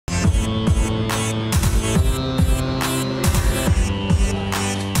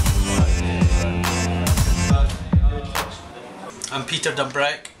Peter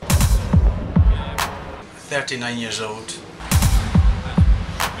Dumbreck, 39 years old,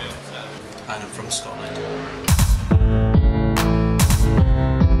 and I'm from Scotland.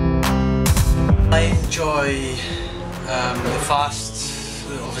 I enjoy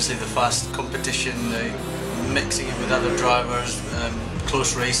obviously the fast competition, mixing it with other drivers,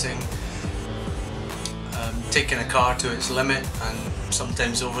 close racing, taking a car to its limit and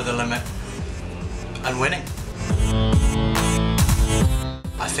sometimes over the limit, and winning.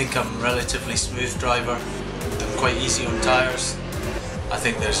 I think I'm a relatively smooth driver. I'm quite easy on tyres. I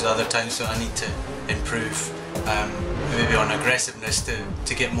think there's other times that I need to improve, maybe on aggressiveness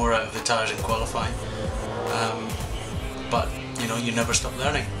to get more out of the tyres in qualifying. But you know, you never stop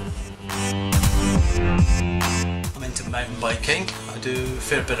learning. I'm into mountain biking. I do a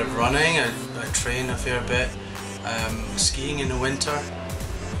fair bit of running. I train a fair bit. Skiing in the winter.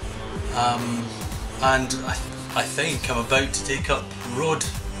 And I think I'm about to take up road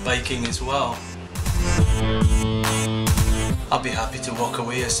biking as well. I'll be happy to walk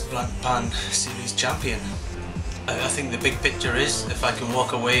away as Blancpain Series champion. I think the big picture is, if I can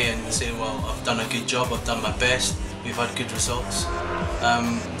walk away and say, well, I've done a good job, I've done my best, we've had good results,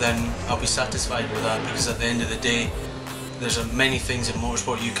 then I'll be satisfied with that, because at the end of the day, there's many things in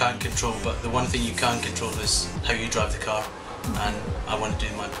motorsport you can't control, but the one thing you can control is how you drive the car, and I want to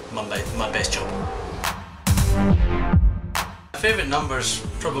do my best job. My favourite number's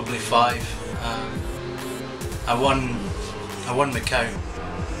probably 5. I won Macau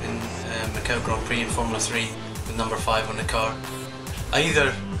in Macau Grand Prix in Formula 3 with number 5 on the car. I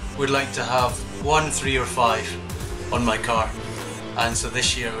either would like to have 1, 3 or 5 on my car, and so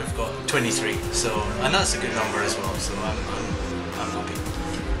this year we've got 23, and that's a good number as well, so I'm happy.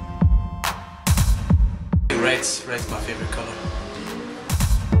 Red's my favourite colour.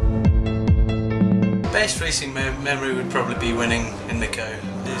 Best racing memory would probably be winning in Macau.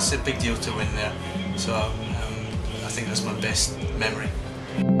 It's a big deal to win there, so I think that's my best memory.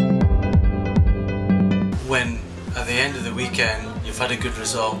 When at the end of the weekend you've had a good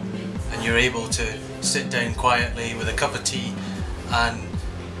result and you're able to sit down quietly with a cup of tea and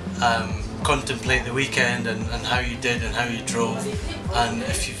contemplate the weekend and how you did and how you drove, and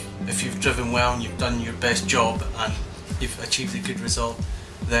if you've driven well and you've done your best job and you've achieved a good result,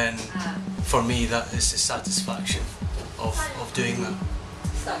 then for me that is the satisfaction of doing that.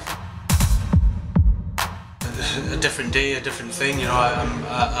 A different day, a different thing. You know,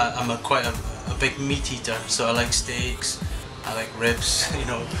 I'm quite a big meat eater, so I like steaks, I like ribs, you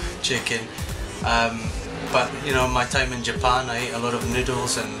know, chicken. But you know, my time in Japan, I ate a lot of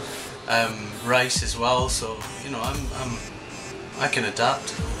noodles and rice as well. So you know, I can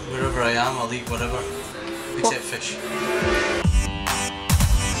adapt. Wherever I am, I'll eat whatever, except fish.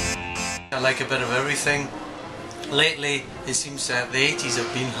 I like a bit of everything. Lately, it seems that the 80s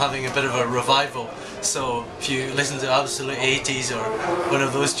have been having a bit of a revival. So if you listen to Absolute 80s or one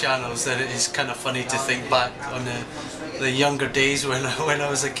of those channels, then it is kind of funny to think back on the younger days when I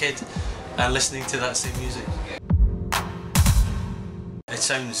was a kid and listening to that same music. It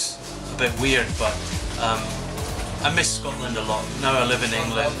sounds a bit weird, but I miss Scotland a lot. Now I live in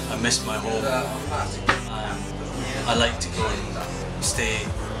England, I miss my home. I like to go and stay,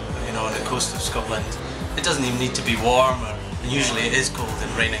 you know, on the coast of Scotland. It doesn't even need to be warm, and usually it is cold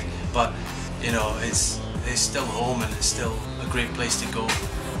and raining, but you know, it's still home and it's still a great place to go.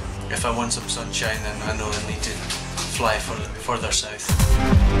 If I want some sunshine, then I know I need to fly further south.